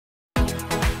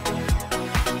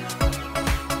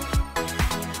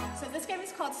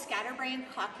Scatterbrain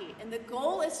hockey. And the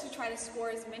goal is to try to score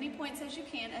as many points as you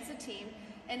can as a team.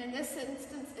 And in this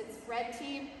instance, it's red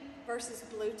team versus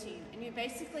blue team. And you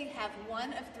basically have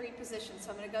one of three positions.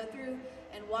 So I'm going to go through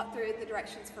and walk through the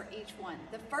directions for each one.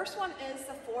 The first one is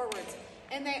the forwards.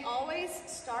 And they always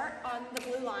start on the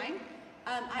blue line.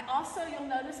 You'll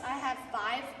notice I have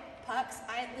 5 pucks.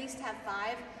 I at least have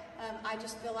 5. I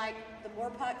just feel like the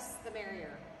more pucks, the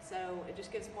merrier. So it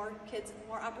just gives more kids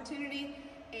more opportunity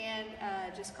and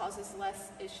just causes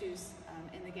less issues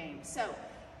in the game. So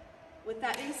with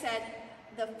that being said,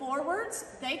 the forwards,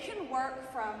 they can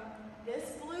work from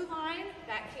this blue line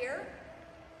back here,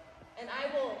 and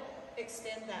I will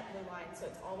extend that blue line so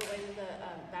it's all the way to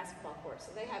the basketball court.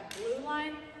 So they have blue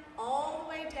line all the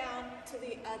way down to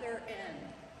the other end.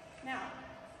 Now,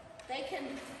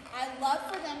 I love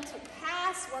for them to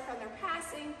pass, work on their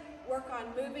passing, work on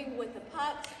moving with the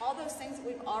pucks, all those things that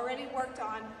we've already worked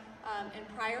on in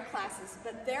prior classes.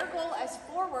 But their goal as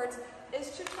forwards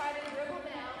is to try to dribble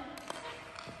down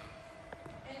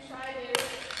and try to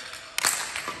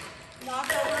knock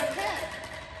over a pin.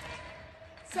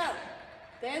 So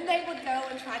then they would go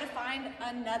and try to find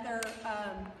another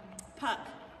puck.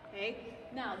 Okay?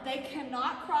 Now they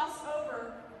cannot cross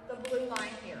over the blue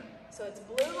line here. So it's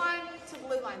blue line to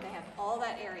blue line. They have all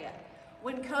that area.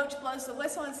 When coach blows the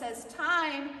whistle and says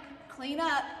time, clean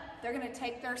up, they're going to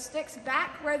take their sticks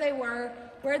back where they were,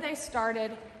 where they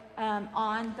started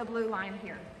on the blue line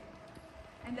here.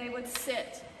 And they would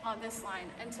sit on this line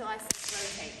until I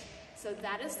rotate. So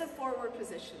that is the forward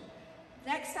position.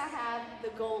 Next I have the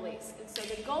goalies. And so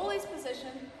the goalies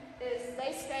position is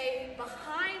they stay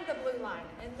behind the blue line.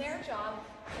 And their job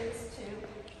is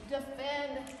to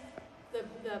defend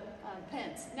the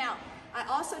pins. Now, I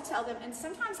also tell them, and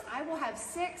sometimes I will have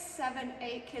 6, 7,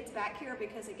 8 kids back here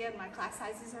because again, my class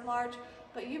sizes are large,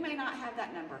 but you may not have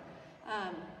that number.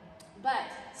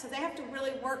 So they have to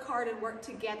really work hard and work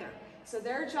together. So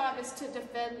their job is to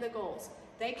defend the goals.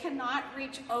 They cannot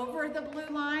reach over the blue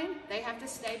line. They have to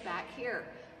stay back here.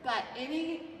 But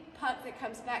any puck that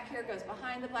comes back here goes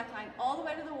behind the black line all the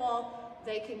way to the wall,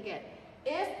 they can get.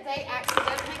 If they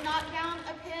accidentally knock down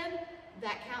a pin,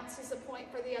 that counts as a point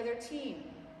for the other team.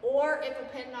 Or if a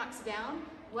pin knocks down,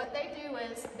 what they do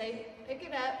is they pick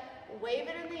it up, wave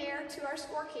it in the air to our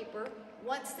scorekeeper.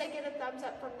 Once they get a thumbs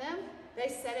up from them, they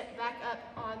set it back up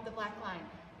on the black line.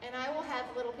 And I will have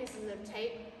little pieces of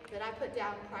tape that I put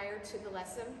down prior to the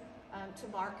lesson to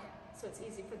mark, so it's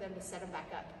easy for them to set them back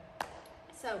up.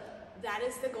 So that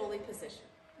is the goalie position.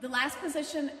 The last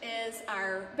position is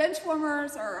our bench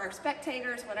warmers or our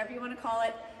spectators, whatever you want to call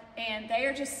it, and they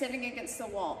are just sitting against the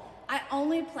wall. I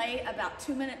only play about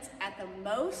 2 minutes at the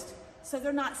most, so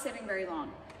they're not sitting very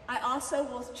long. I also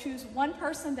will choose one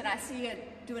person that I see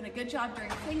doing a good job during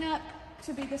cleanup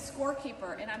to be the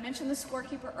scorekeeper, and I mentioned the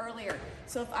scorekeeper earlier.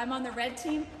 So if I'm on the red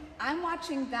team, I'm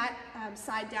watching that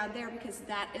side down there because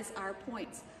that is our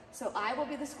points. So I will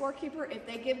be the scorekeeper. If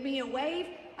they give me a wave,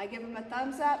 I give them a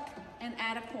thumbs up and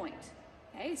add a point.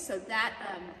 Okay, so that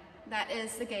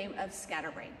is the game of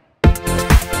Scatterbrain.